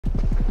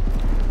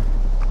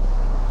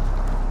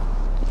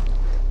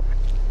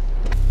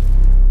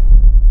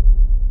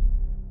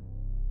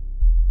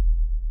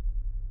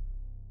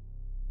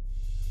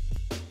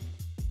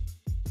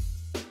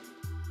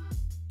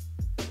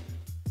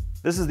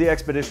This is the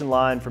Expedition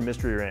line from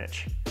Mystery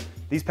Ranch.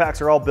 These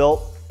packs are all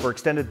built for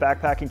extended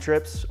backpacking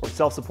trips or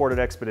self-supported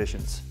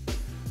expeditions.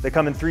 They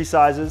come in 3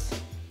 sizes,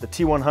 the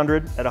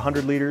T100 at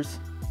 100 liters,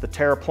 the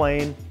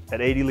Terraplane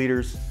at 80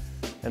 liters,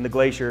 and the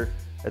Glacier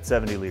at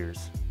 70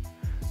 liters.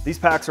 These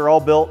packs are all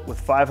built with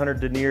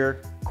 500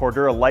 denier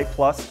Cordura Light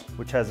Plus,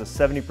 which has a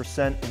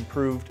 70%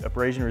 improved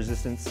abrasion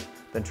resistance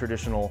than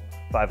traditional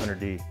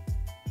 500D.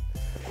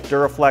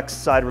 Dura Flex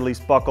side release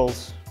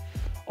buckles,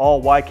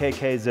 all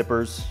YKK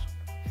zippers,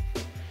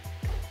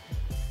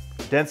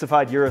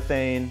 densified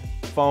urethane,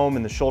 foam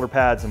in the shoulder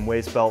pads and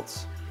waist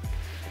belts,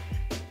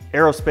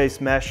 aerospace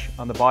mesh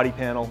on the body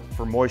panel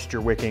for moisture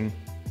wicking,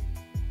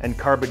 and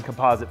carbon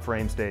composite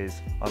frame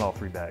stays on all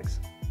 3 bags.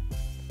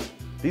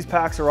 These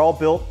packs are all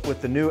built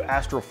with the new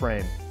ASTRAL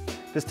frame.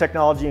 This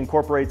technology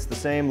incorporates the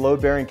same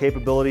load-bearing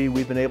capability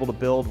we've been able to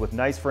build with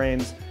nice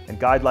frames and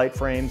guide light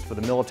frames for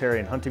the military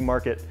and hunting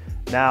market,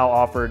 now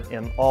offered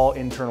in all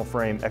internal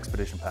frame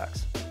expedition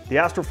packs. The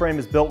ASTRAL frame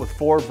is built with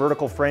 4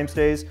 vertical frame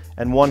stays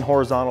and 1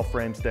 horizontal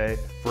frame stay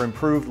for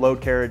improved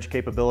load carriage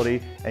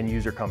capability and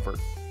user comfort.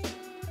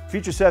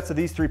 Feature sets of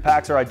these 3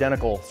 packs are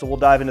identical, so we'll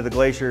dive into the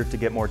Glacier to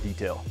get more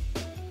detail.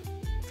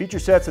 Feature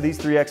sets of these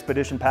 3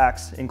 expedition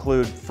packs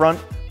include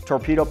front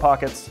torpedo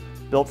pockets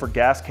built for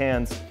gas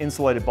cans,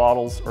 insulated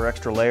bottles, or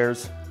extra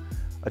layers,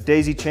 a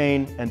daisy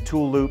chain and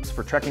tool loops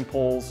for trekking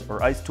poles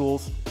or ice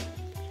tools,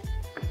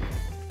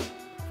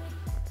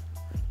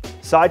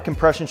 side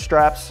compression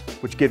straps,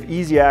 which give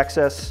easy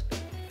access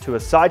to a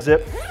side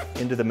zip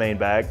into the main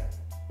bag.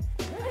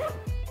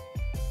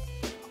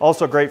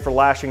 Also great for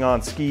lashing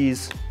on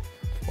skis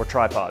or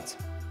tripods.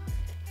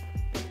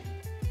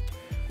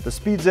 The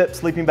Speed Zip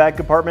sleeping bag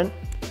compartment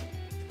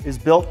is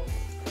built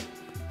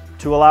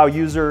to allow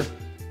user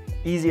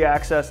easy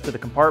access to the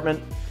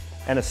compartment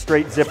and a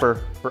straight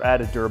zipper for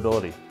added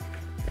durability.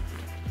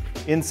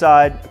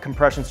 Inside,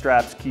 compression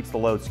straps keeps the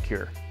load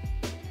secure.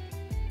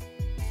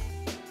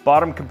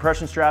 Bottom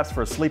compression straps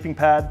for a sleeping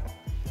pad,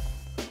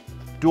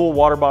 dual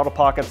water bottle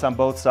pockets on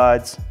both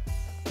sides,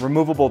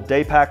 removable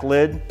day pack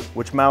lid,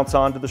 which mounts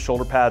onto the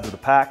shoulder pads of the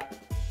pack,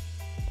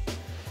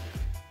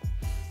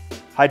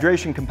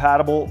 hydration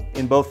compatible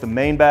in both the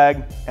main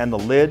bag and the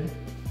lid,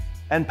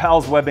 and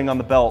PALS webbing on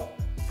the belt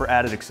for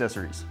added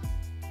accessories.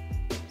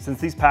 Since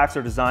these packs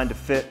are designed to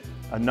fit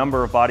a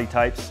number of body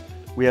types,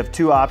 we have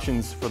 2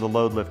 options for the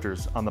load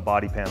lifters on the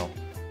body panel.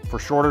 For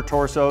shorter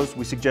torsos,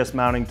 we suggest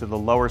mounting to the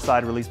lower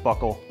side release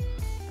buckle,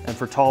 and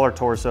for taller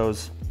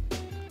torsos,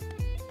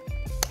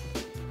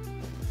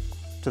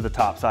 to the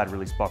top side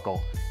release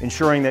buckle,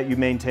 ensuring that you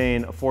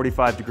maintain a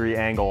 45-degree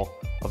angle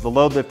of the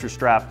load lifter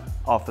strap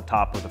off the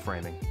top of the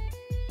framing.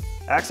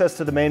 Access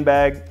to the main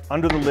bag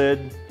under the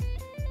lid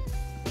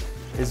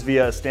is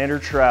via a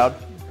standard shroud,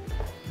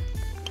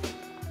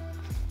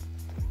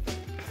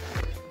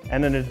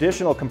 and an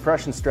additional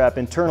compression strap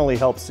internally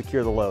helps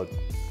secure the load.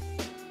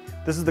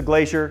 This is the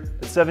Glacier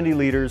at 70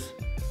 liters.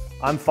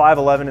 I'm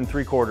 5'11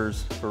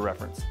 3/4 for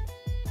reference.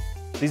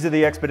 These are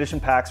the expedition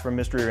packs from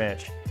Mystery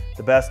Ranch,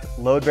 the best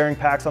load-bearing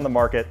packs on the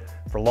market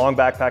for long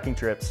backpacking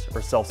trips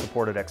or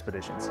self-supported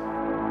expeditions.